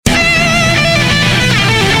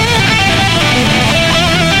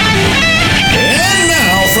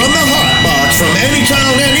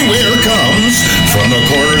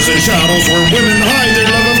the shadows where women hide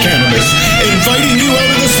their love of cannabis, inviting you out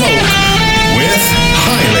of the smoke with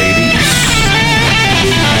Hi Ladies.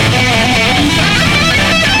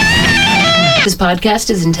 This podcast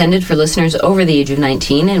is intended for listeners over the age of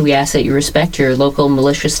 19, and we ask that you respect your local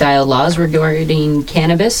militia-style laws regarding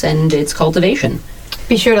cannabis and its cultivation.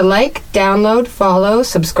 Be sure to like, download, follow,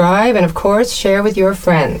 subscribe, and of course, share with your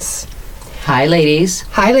friends. Hi, ladies.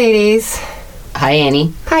 Hi, ladies. Hi,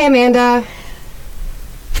 Annie. Hi, Amanda.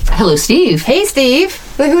 Hello, Steve. Hey, Steve.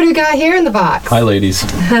 Look who we got here in the box. Hi, ladies.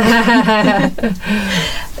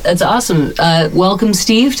 That's awesome. Welcome,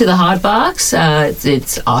 Steve, to the Hot Box.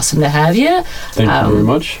 It's awesome to have you. Thank you very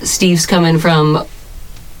much. Steve's coming from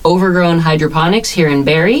Overgrown Hydroponics here in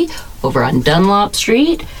Barrie, over on Dunlop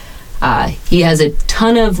Street. He has a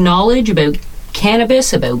ton of knowledge about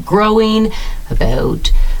cannabis, about growing,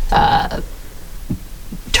 about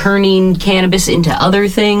turning cannabis into other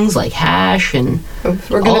things like hash, and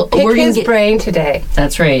we're going to pick his brain today.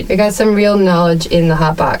 That's right. We got some real knowledge in the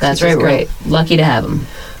Hot Box. That's right. We're lucky to have him.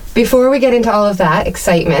 Before we get into all of that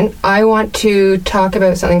excitement, I want to talk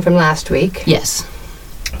about something from last week. Yes.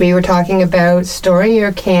 We were talking about storing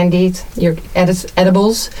your candies, your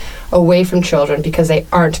edibles, away from children because they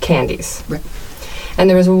aren't candies. Right. And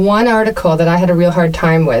there was one article that I had a real hard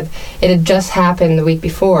time with. It had just happened the week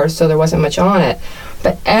before, so there wasn't much on it.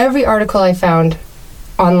 But every article I found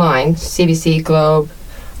online, CBC, Globe,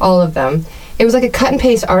 all of them, it was like a cut and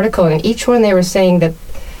paste article, and in each one they were saying that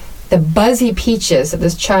the Buzzy Peaches that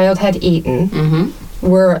this child had eaten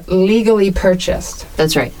were legally purchased.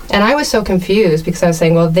 That's right. And I was so confused because I was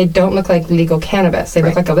saying, well, they don't look like legal cannabis. They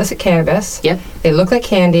look like illicit cannabis. Yep. They look like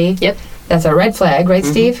candy. Yep. That's a red flag, right,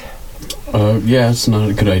 Steve? Yeah, it's not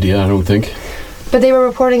a good idea, I don't think. But they were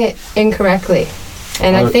reporting it incorrectly.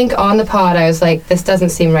 And I think on the pod, I was like, this doesn't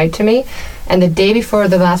seem right to me. And the day before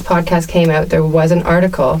the last podcast came out, there was an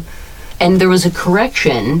article. And there was a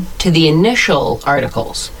correction to the initial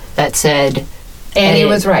articles that said... Annie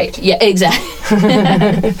was right. Yeah, exactly.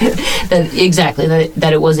 That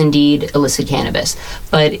it was indeed illicit cannabis.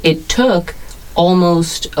 But it took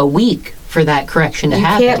almost a week for that correction to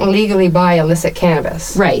happen. You can't legally buy illicit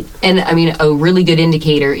cannabis. Right. And, I mean, a really good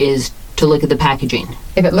indicator is to look at the packaging.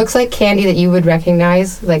 If it looks like candy that you would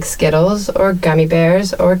recognize, like Skittles or Gummy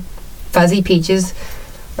Bears or Fuzzy Peaches,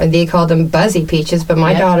 or they call them Buzzy Peaches, but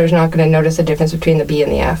my daughter's not going to notice the difference between the B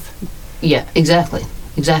and the F. Yeah, exactly.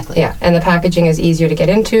 Yeah, and the packaging is easier to get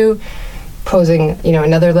into, posing,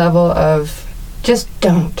 another level of just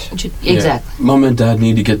don't. Exactly. Yeah. Mom and Dad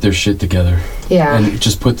need to get their shit together. Yeah. And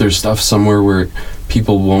just put their stuff somewhere where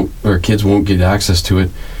people won't, or kids won't get access to it.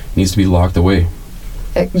 It needs to be locked away.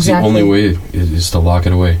 Exactly. The only way is to lock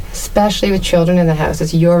it away. Especially with children in the house.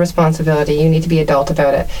 It's your responsibility. You need to be adult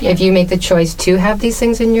about it. Yeah. If you make the choice to have these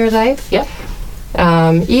things in your life,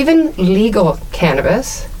 even legal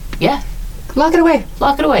cannabis, lock it away.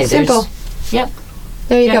 Lock it away. Simple. Yep.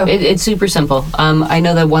 There you go. It's super simple. I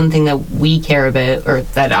know that one thing that we care about, or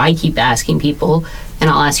that I keep asking people, and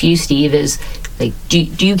I'll ask you, Steve, is like, do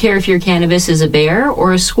you care if your cannabis is a bear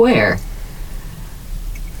or a square?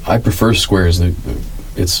 I prefer squares.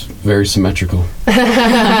 It's very symmetrical. Good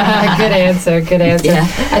answer. Yeah.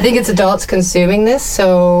 I think it's adults consuming this,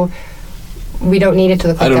 so we don't need it to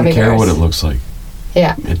look like gummy bears. I don't care what it looks like.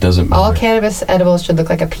 Yeah. It doesn't matter. All cannabis edibles should look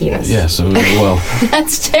like a penis. Yeah, so, well...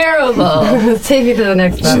 That's terrible. Let's take it to the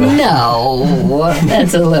next level. No,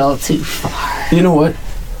 that's a little too far. You know what?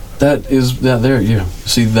 That there, yeah.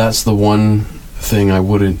 See, that's the one thing I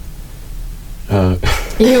wouldn't...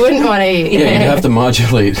 You wouldn't want to eat. Yeah, you'd have to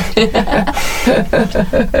modulate.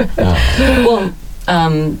 Well,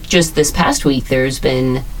 just this past week, there's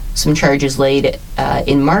been some charges laid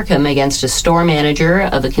in Markham against a store manager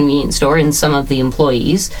of a convenience store and some of the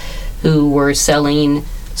employees who were selling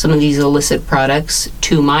some of these illicit products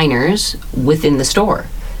to minors within the store.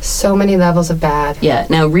 So many levels of bad. Yeah.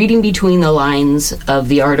 Now, reading between the lines of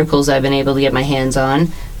the articles I've been able to get my hands on,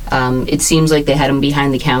 it seems like they had them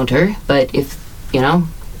behind the counter. But if,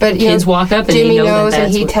 kids walk up and Jimmy they know knows, that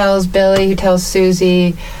and he tells Billy, he tells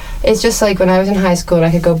Susie. It's just like when I was in high school and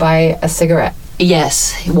I could go buy a cigarette.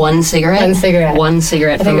 Yes, one cigarette. One cigarette. One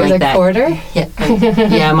cigarette I from think it was like that. Quarter. Yeah,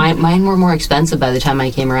 yeah. Mine were more expensive by the time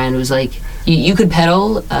I came around. It was like you could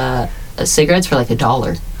peddle cigarettes for like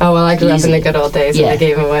 $1. Oh well, I grew up in Easy. the good old days when Yeah. they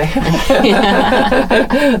gave them away.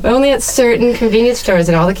 Only at certain convenience stores,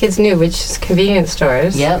 and all the kids knew which convenience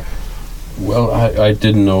stores. Yep. Well, I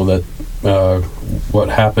didn't know that what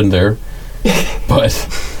happened there, but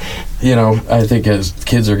I think as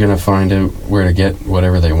kids are going to find out where to get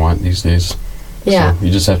whatever they want these days. Yeah. So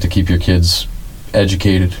you just have to keep your kids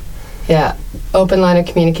educated. Yeah. Open line of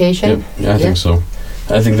communication. Yep. Yeah, I think so.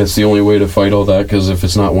 I think that's the only way to fight all that, because if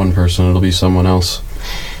it's not one person, it'll be someone else.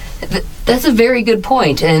 That's a very good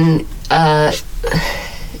point, and they're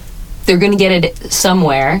going to get it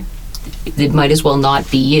somewhere. It might as well not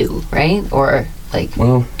be you, right? Or like,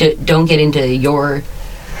 Well, don't get into your.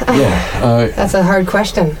 yeah. That's a hard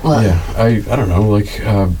question. Well, Yeah, I don't know. Like,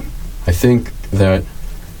 I think that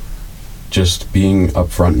just being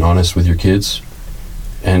upfront and honest with your kids,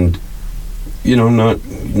 and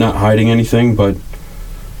not hiding anything, but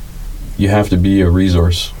you have to be a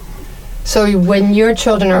resource. So when your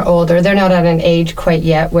children are older, they're not at an age quite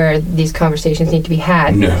yet where these conversations need to be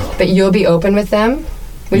had. No. But you'll be open with them?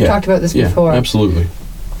 We've Yeah. talked about this Yeah, before. absolutely.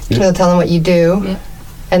 Yeah. You'll tell them what you do Yeah.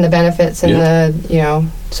 and the benefits and Yeah.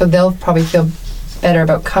 so they'll probably feel better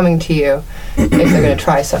about coming to you if they're going to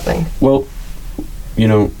try something. Well,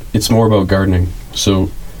 it's more about gardening.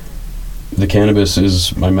 So the cannabis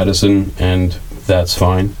is my medicine, and that's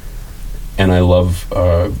fine. And I love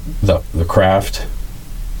the craft,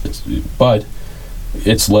 but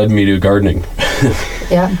it's led me to gardening.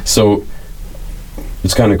 Yeah. So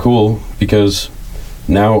it's kind of cool, because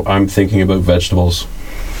now I'm thinking about vegetables.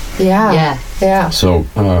 Yeah. Yeah. Yeah. So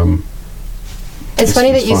It's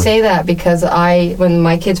funny that you fun. say that, because when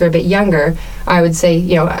my kids were a bit younger, I would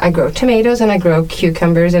say, I grow tomatoes and I grow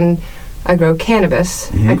cucumbers and I grow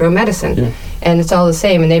cannabis, I grow medicine, Yeah. and it's all the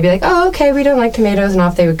same. And they'd be like, "Oh, okay, we don't like tomatoes," and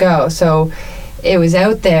off they would go. So it was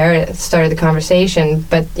out there, it started the conversation,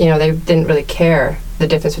 but they didn't really care the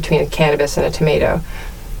difference between a cannabis and a tomato.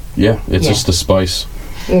 yeah, it's Yeah. just a spice.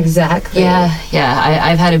 Exactly. Yeah.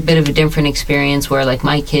 I've had a bit of a different experience where, like,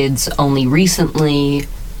 my kids only recently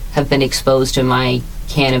have been exposed to my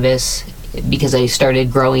cannabis because I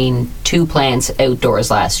started growing 2 plants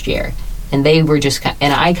outdoors last year. And they were just,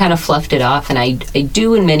 and I kind of fluffed it off, and I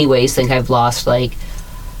do in many ways think I've lost, like,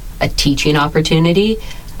 a teaching opportunity.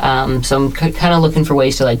 So I'm kind of looking for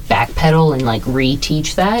ways to, like, backpedal and, like,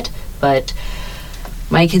 reteach that. But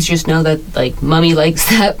my kids just know that, like, Mommy likes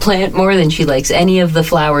that plant more than she likes any of the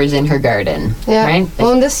flowers in her garden. Yeah. Right?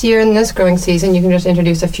 Well, in this year, in this growing season, you can just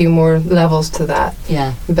introduce a few more levels to that,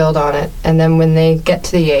 Yeah. build on it, and then when they get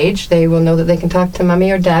to the age, they will know that they can talk to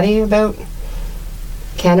Mommy or Daddy about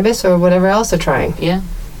cannabis or whatever else they're trying. Yeah.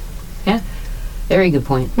 Very good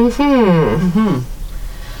point. Mm-hmm.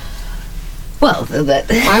 Well,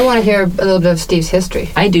 that I want to hear a little bit of Steve's history.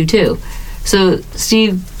 I do too. So,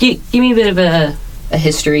 Steve, give me a bit of a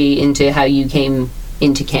history into how you came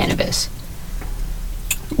into cannabis,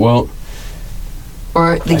 Well,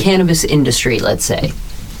 or the cannabis industry, let's say.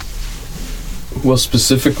 Well,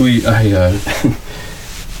 specifically, I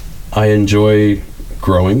enjoy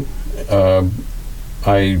growing.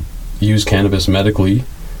 I use cannabis medically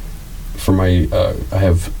for my. I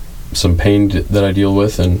have some pain that I deal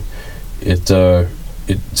with, and it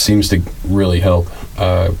seems to really help.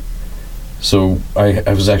 So I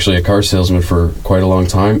was actually a car salesman for quite a long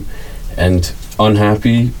time, and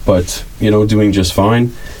unhappy, but doing just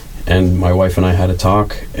fine. And my wife and I had a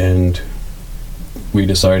talk, and we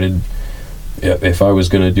decided if I was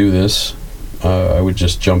going to do this, I would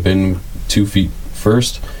just jump in 2 feet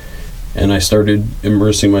first. And I started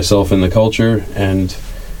immersing myself in the culture and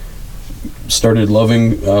started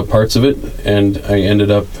loving parts of it. And I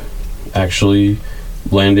ended up actually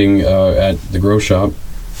landing at the grow shop,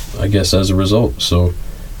 I guess, as a result. So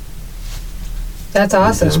That's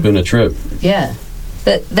awesome. it's been a trip. Yeah,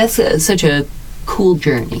 that's such a cool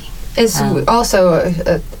journey. It's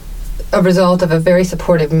also a result of a very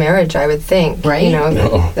supportive marriage, I would think. Right.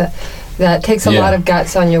 No. That takes a Yeah. lot of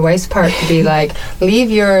guts on your wife's part to be like,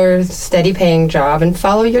 leave your steady-paying job and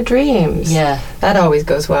follow your dreams. Yeah. That always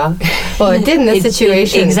goes well. Well, it did in this It-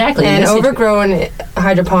 situation. exactly, in And this overgrown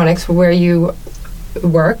hydroponics, where you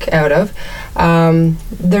work out of,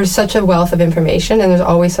 there's such a wealth of information, and there's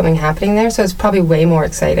always something happening there, so it's probably way more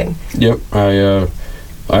exciting. Yep. I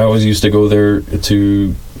always used to go there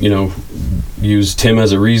to, use Tim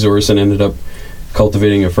as a resource, and ended up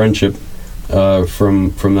cultivating a friendship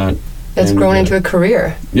from that. It's And, grown into a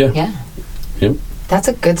career. Yeah. Yeah, Yep. That's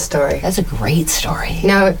a good story. that's a great story.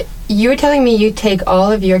 Now, you were telling me you take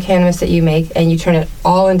all of your cannabis that you make and you turn it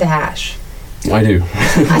all into hash. I do.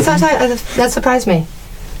 That surprised me.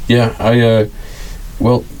 Yeah.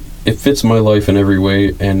 Well, it fits my life in every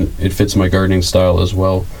way, and it fits my gardening style as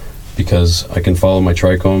well, because I can follow my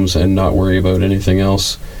trichomes and not worry about anything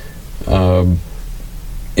else.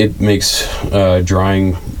 It makes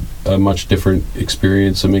drying a much different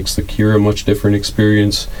experience. It makes the cure a much different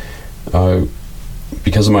experience.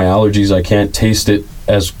 Because of my allergies, I can't taste it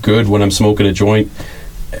as good when I'm smoking a joint.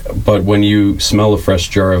 But when you smell a fresh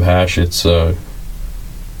jar of hash, it's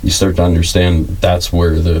you start to understand that's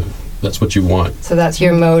where the that's what you want. So that's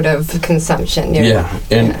your mode of consumption.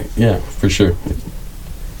 Yeah, for sure.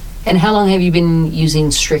 And how long have you been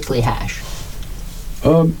using strictly hash?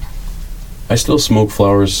 I still smoke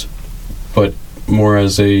flowers, but more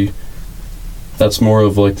as that's more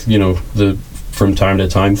of like, the from time to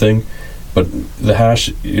time thing. But the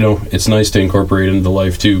hash, it's nice to incorporate into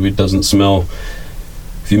life too. It doesn't smell.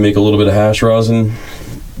 If you make a little bit of hash rosin,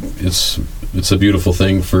 it's a beautiful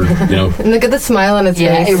thing for, And look at the smile on its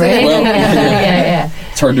face. Right? Well, yeah.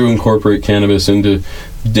 It's hard to incorporate cannabis into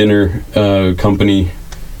dinner company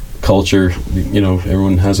culture.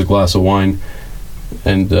 Everyone has a glass of wine,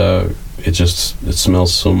 and it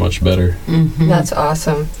smells so much better. Mm-hmm. That's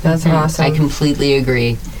awesome. That's awesome. I completely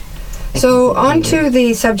agree. So on to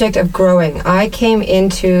the subject of growing. I came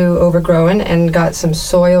into Overgrown and got some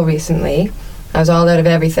soil recently. I was all out of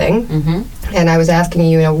everything. Mm-hmm. And I was asking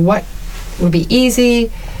you, what would be easy?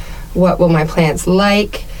 What will my plants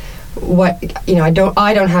like? What, I don't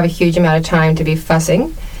have a huge amount of time to be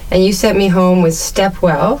fussing. And you sent me home with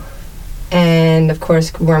Stepwell and, of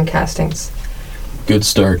course, worm castings. Good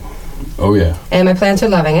start. Oh, yeah. And my plants are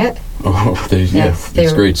loving it. Oh,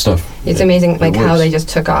 it's great stuff. It's amazing, It how works. they just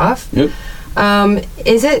took off. Yep.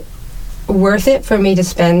 Is it worth it for me to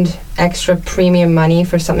spend extra premium money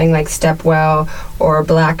for something like Stepwell or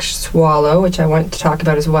Black Swallow, which I want to talk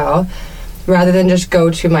about as well, rather than just go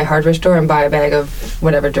to my hardware store and buy a bag of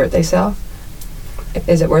whatever dirt they sell?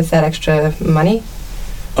 Is it worth that extra money?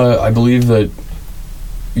 I believe that,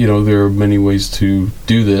 there are many ways to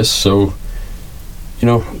do this. So,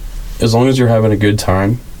 as long as you're having a good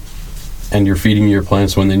time and you're feeding your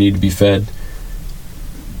plants when they need to be fed,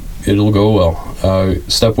 it'll go well.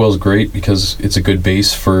 Stepwell's great because it's a good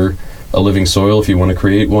base for a living soil if you want to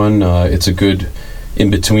create one. It's a good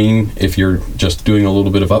in-between if you're just doing a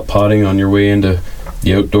little bit of up-potting on your way into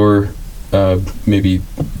the outdoor, maybe,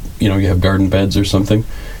 you have garden beds or something.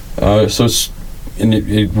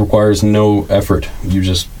 It requires no effort. You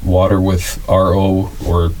just water with RO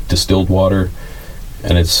or distilled water,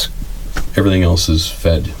 and everything else is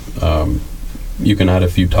fed. You can add a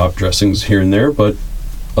few top dressings here and there, but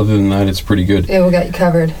other than that, it's pretty good. It will get you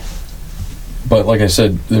covered. But like I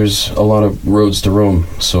said, there's a lot of roads to roam,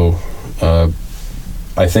 so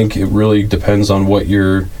I think it really depends on what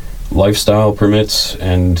your lifestyle permits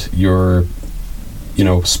and your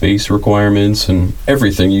space requirements and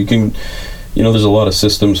everything. You can, there's a lot of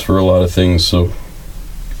systems for a lot of things, so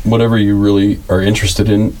whatever you really are interested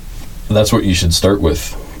in, that's what you should start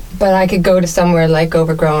with. But I could go to somewhere like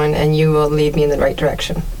Overgrown and you will lead me in the right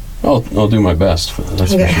direction. I'll do my best,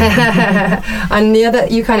 that's for sure. On the other,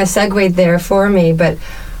 you kind of segued there for me, but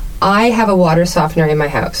I have a water softener in my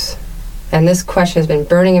house, and this question has been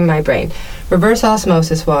burning in my brain. Reverse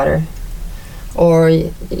osmosis water, or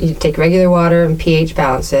you take regular water and pH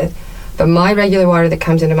balance it, but my regular water that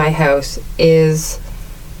comes into my house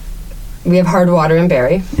we have hard water in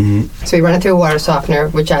Barrie, so we run it through a water softener,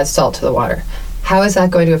 which adds salt to the water. How is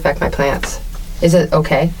that going to affect my plants? Is it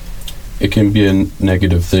okay? It can be a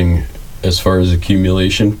negative thing as far as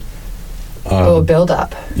accumulation. Build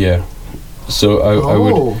up. Yeah. So I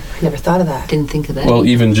would... Never thought of that. Didn't think of that. Well,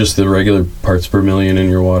 even just the regular parts per million in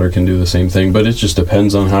your water can do the same thing, but it just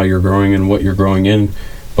depends on how you're growing and what you're growing in.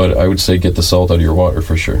 But I would say get the salt out of your water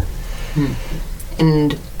for sure.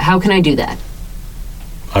 And how can I do that?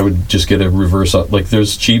 I would just get a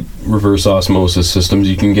there's cheap reverse osmosis systems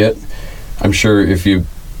you can get. I'm sure if you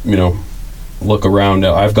look around,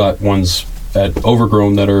 I've got ones at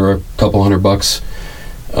Overgrown that are a couple $100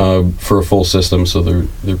 for a full system, so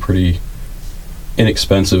they're pretty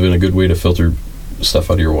inexpensive and a good way to filter stuff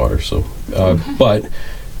out of your water. So, but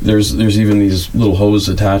there's even these little hose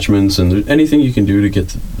attachments, and anything you can do to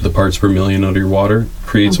get the parts per million out of your water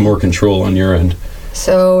creates more control on your end.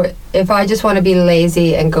 So if I just want to be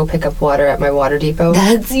lazy and go pick up water at my water depot,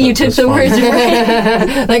 You took the words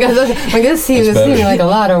right. this seems like a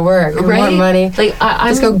lot of work, Right? more money. Like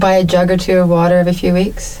Just go buy a jug or two of water every few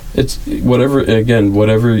weeks. It's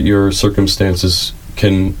whatever your circumstances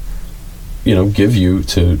can, give you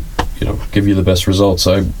to, give you the best results.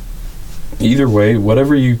 Either way,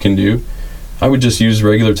 whatever you can do, I would just use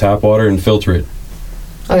regular tap water and filter it.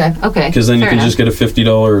 Okay. Because then you fair can enough. just get a $50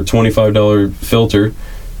 or $25 filter,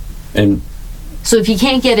 and So if you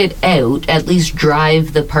can't get it out, at least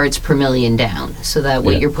drive the parts per million down, so that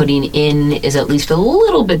what Yeah. you're putting in is at least a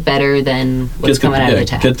little bit better than what's coming out of the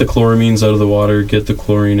tap. get the chloramines out of the water, get the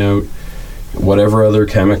chlorine out, whatever other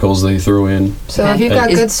chemicals they throw in. So if you've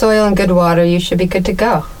got Is- good soil and good water, you should be good to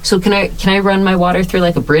go. So can I run my water through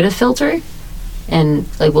like a Brita filter, and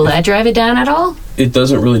will that drive it down at all? It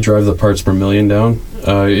doesn't really drive the parts per million down.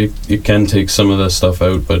 It can take some of the stuff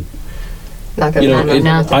out, but Not going You to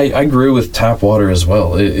know, find No. I grew with tap water as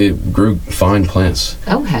well. It grew fine plants.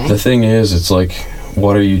 Okay. The thing is, it's like,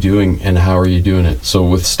 what are you doing and how are you doing it? So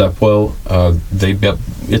with Stepwell,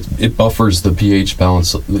 it buffers the pH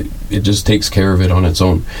balance. It just takes care of it on its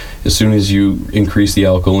own. As soon as you increase the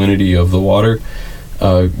alkalinity of the water,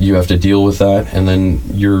 you have to deal with that, and then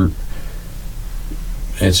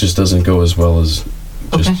it just doesn't go as well as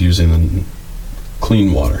just Okay. using the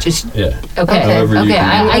clean water. Just yeah. okay. However you Okay.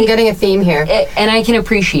 can- I'm getting a theme here. And I can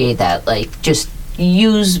appreciate that. Like, just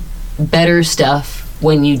use better stuff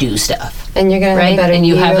when you do stuff. And you're going to Right, have a better and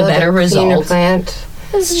you have a yield, better cleaner result. plant.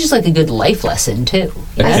 This is just like a good life lesson too.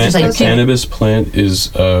 A, That's just a like cannabis plant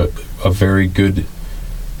is a very good.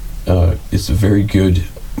 It's a very good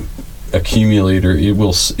accumulator. It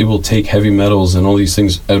will take heavy metals and all these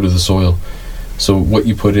things out of the soil. So what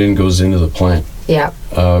you put in goes into the plant. Yeah,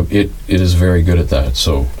 It is very good at that.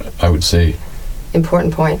 So I would say,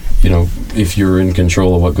 important point. if you're in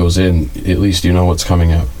control of what goes in, at least you know what's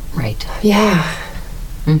coming out. right. Yeah,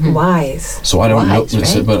 Mhm. wise. So I don't Wise, know,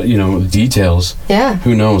 right? but details. Yeah,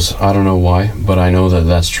 Who knows? I don't know why, but I know that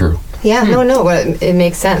that's true. yeah. No, but it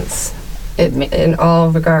makes sense. In all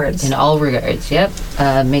regards. In all regards, yep,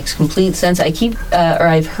 makes complete sense.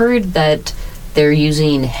 I've heard that they're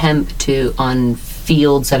using hemp on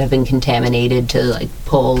fields that have been contaminated to like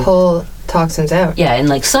Pull toxins out. Yeah, and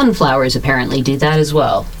like sunflowers apparently do that as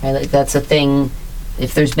well. Right? Like that's a thing.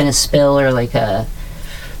 If there's been a spill or like a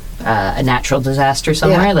natural disaster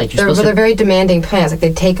somewhere, Yeah. like you're they're supposed to. very demanding plants. Like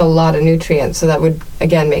they take a lot of nutrients, so that would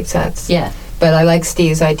again make sense. Yeah, But I like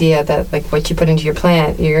Steve's idea that like what you put into your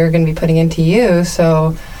plant, you're going to be putting into you.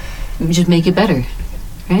 So just make it better,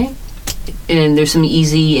 right? And there's some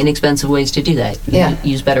easy, inexpensive ways to do that. Yeah.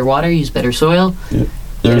 Use better water, use better soil.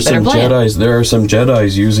 There a are some better plant. Jedis. There are some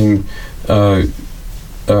Jedis using,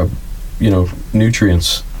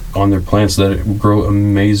 nutrients on their plants that grow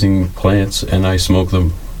amazing plants, and I smoke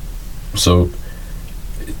them. So,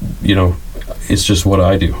 it's just what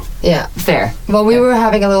I do. yeah. Fair. Well, we were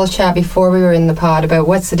having a little chat before we were in the pod about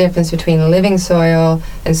what's the difference between living soil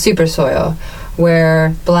and super soil,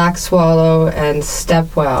 where Black Swallow and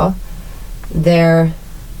Stepwell, they're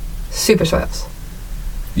super soils.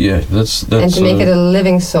 Yeah, that's. And to make it a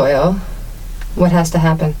living soil, what has to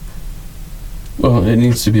happen? Well, it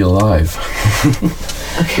needs to be alive.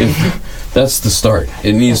 That's the start.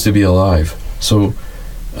 It needs to be alive. So,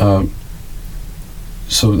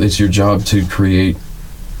 it's your job to create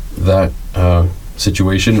that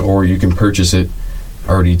situation, or you can purchase it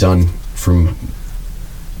already done from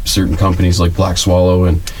certain companies like Black Swallow,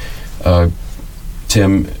 and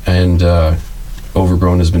Tim and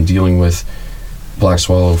Overgrown has been dealing with Black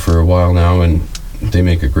Swallow for a while now, and they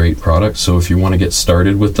make a great product. So if you want to get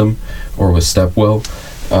started with them or with Stepwell,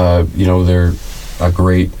 they're a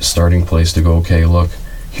great starting place to go, okay, look,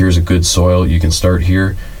 here's a good soil. You can start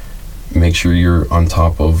here. Make sure you're on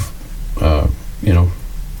top of,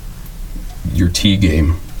 your tea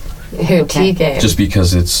game. Your tea game. Just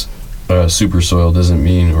because it's super soil doesn't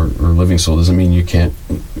mean, or living soil doesn't mean you can't.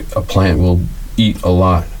 A plant will eat a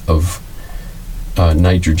lot of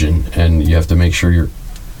nitrogen, and you have to make sure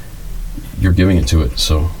you're giving it to it.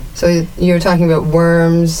 So you're talking about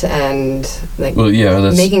worms and like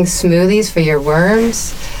that's making smoothies for your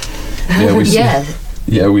worms. yeah.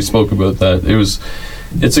 Yeah. We spoke about that.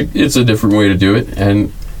 It's a different way to do it,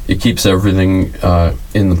 and it keeps everything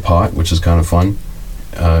in the pot, which is kind of fun,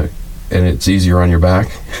 and it's easier on your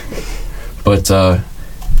back. But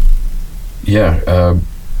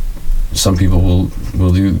some people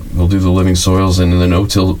will do the living soils, and in the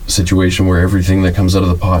no-till situation where everything that comes out of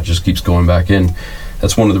the pot just keeps going back in.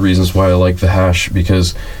 That's one of the reasons why I like the hash,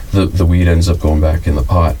 because the weed ends up going back in the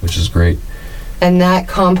pot, which is great. And that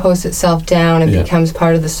composts itself down and becomes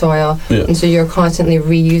part of the soil. Yeah. And so you're constantly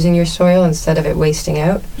reusing your soil instead of it wasting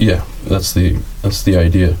out. Yeah, that's the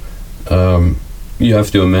idea. You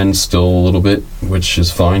have to amend still a little bit, which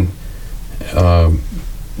is fine.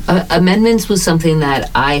 Amendments was something that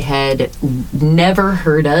I had never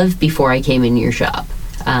heard of before I came in your shop,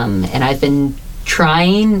 and I've been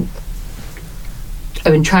trying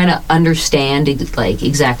to understand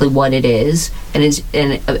exactly what it is, and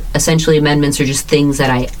essentially amendments are just things that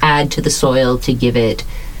I add to the soil to give it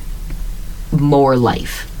more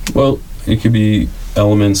life. Well, it could be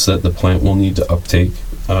elements that the plant will need to uptake.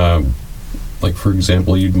 Like for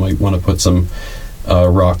example, you might want to put some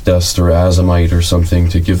rock dust or azomite or something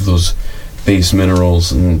to give those base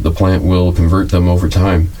minerals, and the plant will convert them over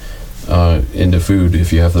time into food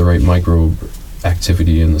if you have the right microbe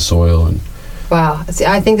activity in the soil. And Wow. See,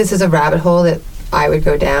 I think this is a rabbit hole that I would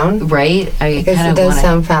go down. Right? I Because kind it of does want to.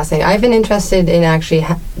 sound fascinating. I've been interested in actually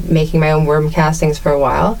making my own worm castings for a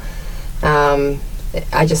while.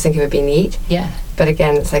 I just think it would be neat. Yeah. But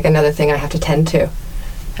again, it's like another thing I have to tend to.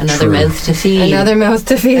 Another True. mouth to feed. Another mouth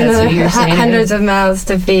to feed. That's what you're saying. Hundreds of mouths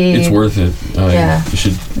to feed. It's worth it. Yeah. You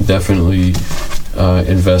should definitely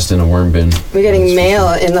invest in a worm bin. We're getting That's for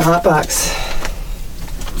mail sure. in the hot box.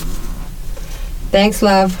 Thanks,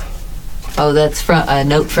 love. Oh, that's from a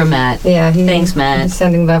note from Matt. Yeah. Thanks, Matt. He's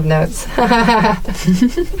sending love notes. Gotta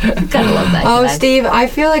love that. Oh, guy. Steve, I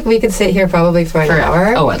feel like we could sit here probably for an For-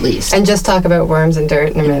 hour Oh, at least. and just talk about worms and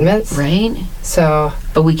dirt and amendments. Right? So,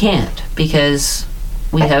 But we can't because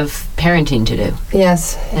we have parenting to do.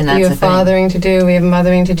 yes, And that's you the have thing. fathering to do, we have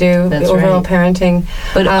mothering to do, That's the overall right. parenting.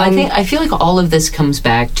 But Um, I feel like all of this comes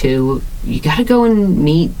back to you got to go and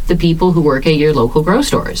meet the people who work at your local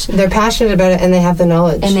grocery stores. They're passionate about it and they have the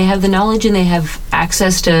knowledge. And they have the knowledge and they have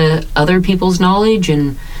access to other people's knowledge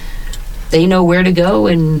and they know where to go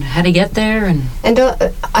and how to get there and And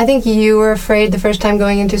I think you were afraid the first time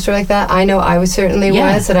going into a store like that. I know I was certainly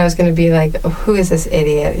Yeah. was, that I was going to be like, oh, who is this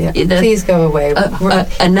idiot? Yeah, The- please go away.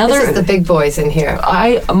 another This is the big boys in here.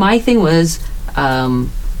 my thing was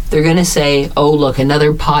they're gonna say, oh look,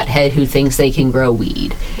 another pothead who thinks they can grow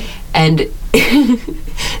weed. And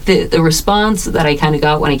the response that I kind of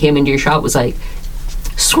got when I came into your shop was like,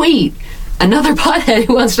 sweet, another pothead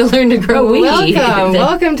who wants to learn to grow weed.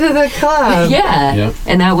 Welcome to the club. Yeah. Yeah.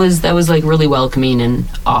 And that was like really welcoming and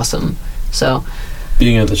awesome. So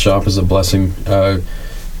Being at the shop is a blessing.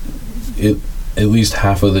 At least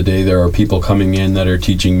half of the day there are people coming in that are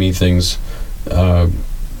teaching me things that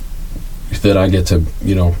I get to,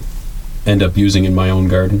 end up using in my own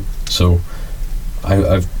garden. So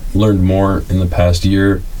I've learned more in the past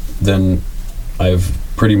year than I've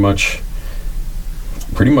pretty much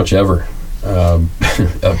ever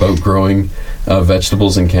about growing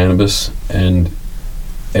vegetables and cannabis, and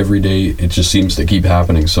every day it just seems to keep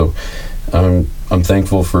happening. So I'm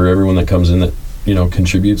thankful for everyone that comes in that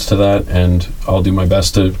contributes to that, and I'll do my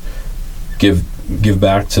best to give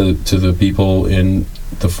back to the people in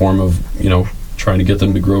the form of trying to get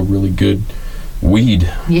them to grow really good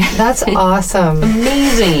weed. yeah. That's awesome.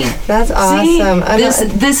 Amazing. That's See,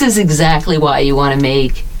 awesome. this is exactly why you want to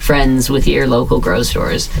make friends with your local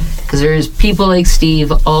grocery stores, because there's people like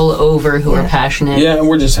Steve all over who are Yeah. passionate. Yeah, and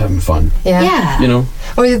we're just having fun. yeah.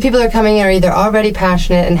 Or the people that are coming in are either already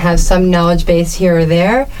passionate and have some knowledge base here or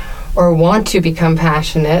there, or want to become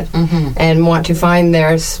passionate and want to find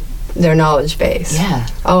their knowledge base. Yeah.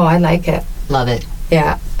 Oh, I like it. Love it.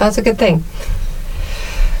 Yeah, that's a good thing.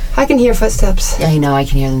 I can hear footsteps. Yeah, I know. I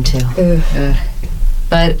can hear them too. Ugh.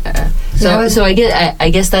 But so I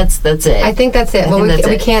guess that's it. I think that's it. I Well, think that's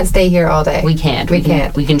we it. can't stay here all day. We can't. We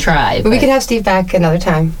can't. We can try. But we but could have Steve back another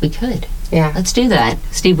time. We could. Yeah. Let's do that.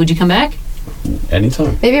 Steve, would you come back?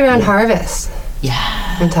 Anytime. Maybe around harvest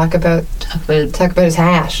Yeah. and talk about his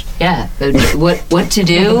hash. Yeah. What to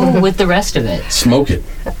do with the rest of it? Smoke it.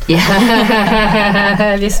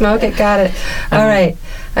 Yeah. If you smoke it, got it. All right.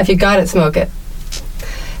 If you got it, smoke it.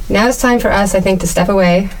 Now it's time for us, I think, to step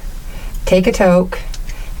away, take a toke,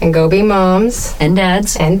 and go be moms And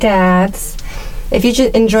dads. and dads. If you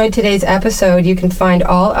enjoyed today's episode, you can find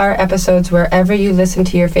all our episodes wherever you listen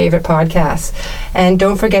to your favorite podcasts. And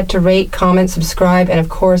don't forget to rate, comment, subscribe, and of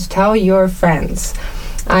course, tell your friends.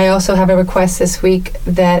 I also have a request this week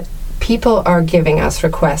that people are giving us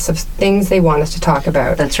requests of things they want us to talk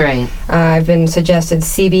about. That's right. I've been suggested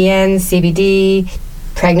CBN, CBD,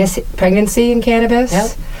 pregnancy and cannabis, Yep.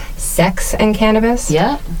 sex and cannabis,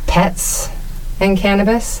 Yeah. pets and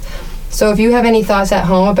cannabis. So if you have any thoughts at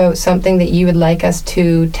home about something that you would like us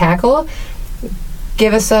to tackle,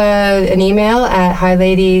 give us an email at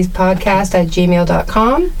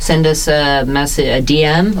highladies.podcast@gmail.com. Send us a message, a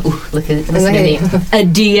DM. Ooh, listen to Look me. at A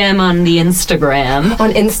DM on the Instagram.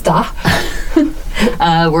 On Insta.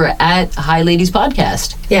 We're at High Ladies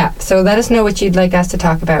Podcast. Yeah, so let us know what you'd like us to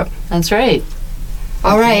talk about. That's right.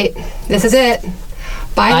 All right, this is it.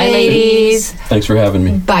 Bye, Bye, ladies. Thanks for having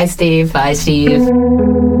me. Bye, Steve. Bye, Steve.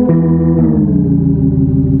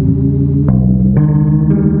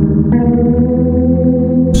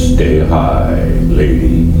 Stay high,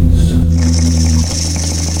 lady.